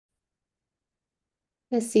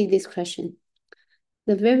Let's see this question.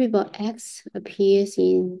 The variable x appears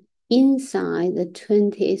inside the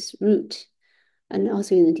 20th root and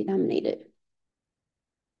also in the denominator.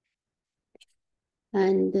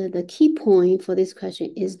 And the key point for this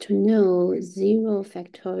question is to know 0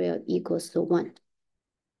 factorial equals to 1.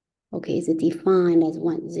 Okay, it's defined as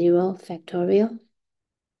 1. 0 factorial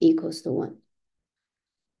equals to 1.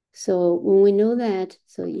 So when we know that,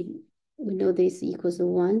 we know this equals to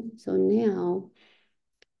 1. So now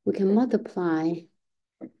we can multiply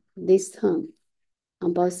this term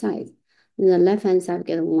on both sides. On the left-hand side, we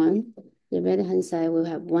get 1. The right-hand side, we'll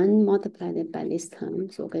have 1 multiplied by this term.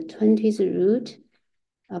 So we'll get 20th root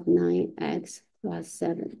of 9x plus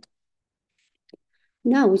 7.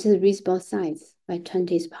 Now we just raise both sides by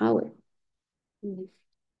 20th power.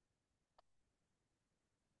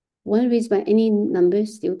 1 raised by any number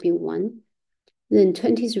still be 1. Then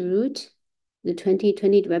 20th root, the 20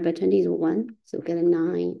 divided by 20 is 1. So we get a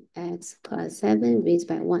 9x plus 7 raised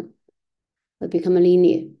by 1. Will become a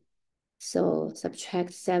linear. So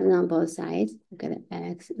subtract 7 on both sides. We get an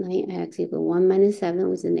x, 9x equals 1 minus 7,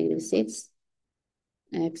 which is negative 6.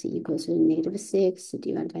 X equals to negative 6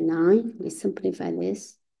 divided by 9. We simplify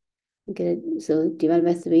this. We get it, so divided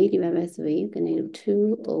by 3, we get negative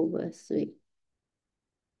 2 over 3.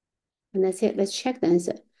 And that's it. Let's check the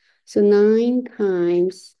answer. So 9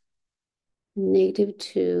 times negative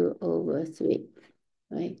 2 over 3,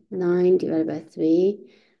 right? 9 divided by 3,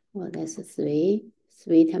 well, that's a 3.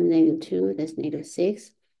 3 times negative 2, that's negative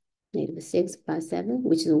 6. Negative 6 plus 7,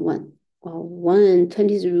 which is 1. Well, 1,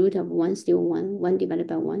 20th root of 1, still 1. 1 divided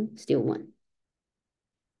by 1, still 1.